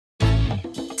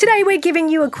Today we're giving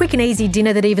you a quick and easy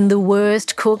dinner that even the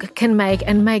worst cook can make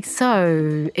and make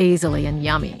so easily and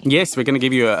yummy. Yes, we're going to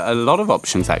give you a lot of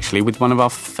options actually with one of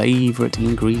our favourite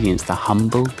ingredients, the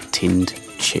humble tinned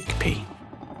chickpea.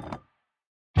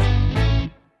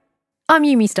 I'm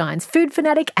Yumi Steins, food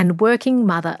fanatic and working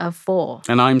mother of 4.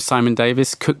 And I'm Simon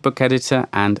Davis, cookbook editor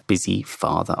and busy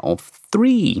father of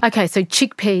 3. Okay, so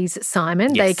chickpeas,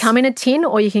 Simon, Yes. they come in a tin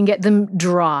or you can get them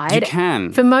dried. You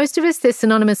can. For most of us, they're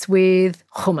synonymous with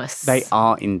hummus. They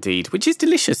are indeed, which is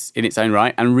delicious in its own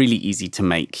right and really easy to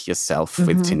make yourself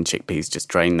with tinned chickpeas. Just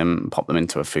drain them, pop them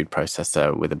into a food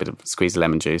processor with a bit of squeeze of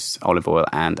lemon juice, olive oil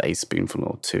and a spoonful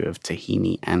or 2 of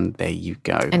tahini, and there you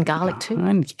go. And garlic too.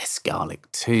 And yes, garlic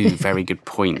too. Very good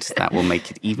point. That will make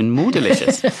it even more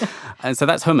delicious. And so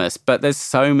that's hummus, but there's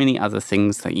so many other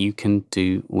things that you can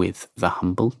do with the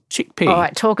humble chickpea. All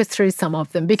right, talk us through some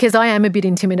of them because I am a bit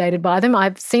intimidated by them.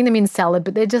 I've seen them in salad,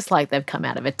 but they're just like they've come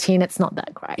out of a tin. It's not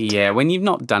that great. Yeah, when you've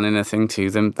not done anything to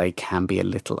them, they can be a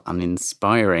little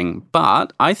uninspiring.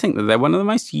 But I think that they're one of the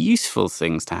most useful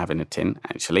things to have in a tin,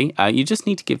 actually. You just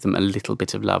need to give them a little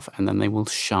bit of love and then they will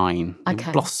shine, they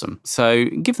will blossom. So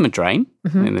give them a drain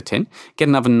in the tin, get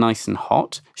an oven nice and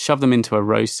hot, shove them onto a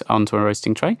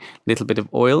roasting tray, little bit of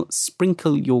oil,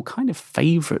 sprinkle your kind of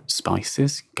favourite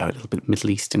spices, go a little bit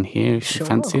Middle Eastern here if you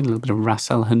fancy, a little bit of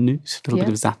ras el hanout, a little bit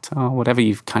of za'atar, whatever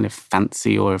you kind of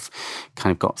fancy or have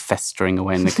kind of got festering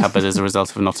away in the cupboard as a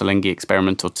result of an ottolenghi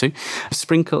experiment or 2. A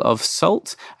sprinkle of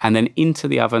salt and then into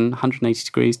the oven, 180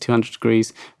 degrees, 200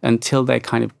 degrees, until they're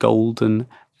kind of golden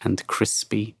and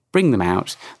crispy. Bring them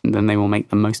out, and then they will make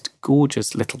the most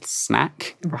gorgeous little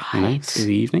snack through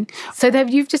the evening. So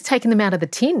you've just taken them out of the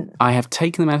tin? I have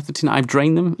taken them out of the tin. I've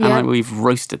drained them and we've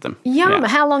roasted them. Yum. Yeah.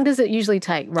 How long does it usually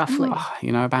take, roughly?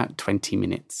 About 20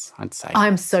 minutes, I'd say.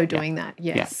 I'm so doing that,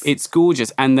 yes. Yeah, it's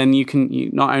gorgeous. And then you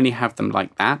not only have them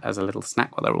like that as a little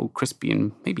snack while they're all crispy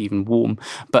and maybe even warm,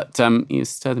 but you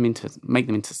make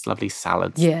them into lovely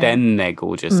salads. Yeah. Then they're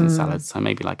gorgeous in salads. So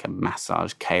maybe like a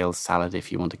massage kale salad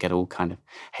if you want to get all kind of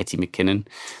Hetty McKinnon.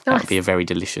 That would be a very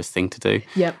delicious thing to do.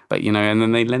 Yep. But, and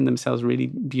then they lend themselves really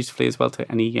beautifully as well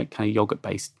to any kind of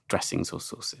yogurt-based dressings or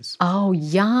sauces. Oh,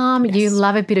 yum. Yes. You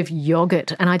love a bit of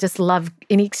yogurt. And I just love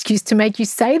any excuse to make you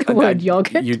say the word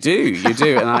yogurt. You do.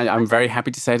 And I'm very happy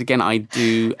to say it again. I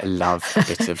do love a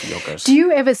bit of yogurt. Do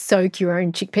you ever soak your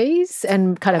own chickpeas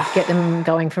and kind of get them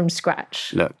going from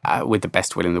scratch? Look, with the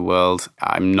best will in the world,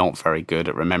 I'm not very good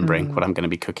at remembering what I'm going to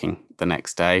be cooking the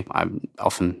next day. I've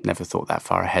often never thought that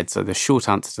far ahead. So the short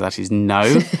answer to that is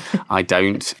no, I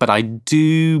don't. But I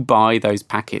do buy those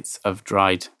packets of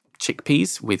dried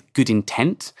chickpeas with good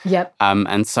intent. Yep.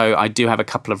 And so I do have a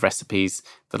couple of recipes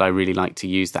that I really like to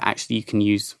use that actually you can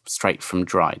use straight from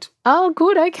dried. Oh,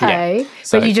 good, okay. Yeah.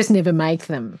 So, but you just never make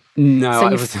them.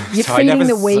 No. So you're feeding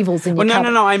the weevils in your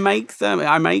cupboard. No, I make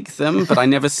them, but I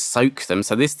never soak them.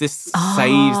 So this saves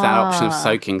that option of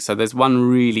soaking. So there's one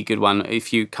really good one.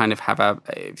 If you kind of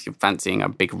if you're fancying a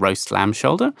big roast lamb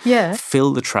shoulder,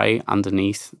 fill the tray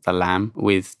underneath the lamb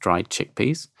with dried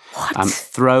chickpeas. What?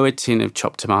 Throw a tin of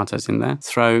chopped tomatoes in there.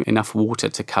 Throw enough water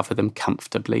to cover them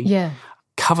comfortably. Yeah.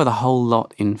 Cover the whole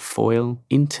lot in foil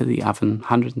into the oven,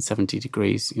 170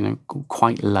 degrees,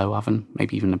 quite low oven,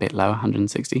 maybe even a bit lower,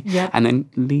 160. Yep. And then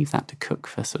leave that to cook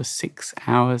for sort of 6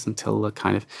 hours until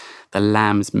the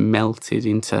lamb's melted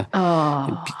into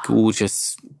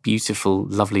gorgeous, beautiful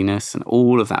loveliness, and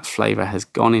all of that flavour has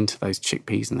gone into those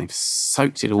chickpeas and they've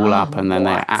soaked it all up, and then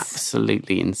they're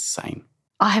absolutely insane.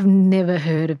 I have never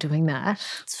heard of doing that.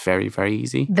 It's very, very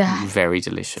easy. Very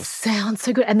delicious. Sounds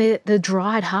so good. And they're the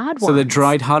dried hard ones. So the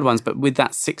dried hard ones, but with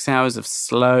that 6 hours of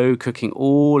slow cooking,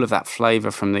 all of that flavour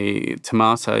from the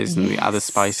tomatoes and the other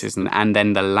spices and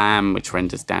then the lamb, which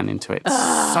renders down into it,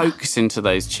 soaks into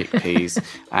those chickpeas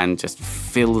and just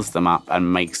fills them up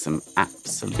and makes them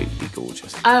absolutely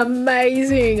gorgeous.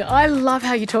 Amazing. I love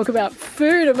how you talk about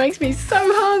food. It makes me so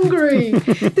hungry.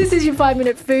 This is your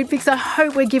 5-minute food fix. I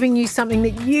hope we're giving you something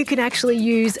that you can actually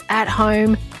use at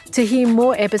home. To hear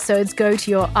more episodes, go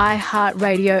to your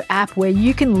iHeartRadio app where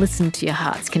you can listen to your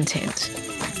heart's content.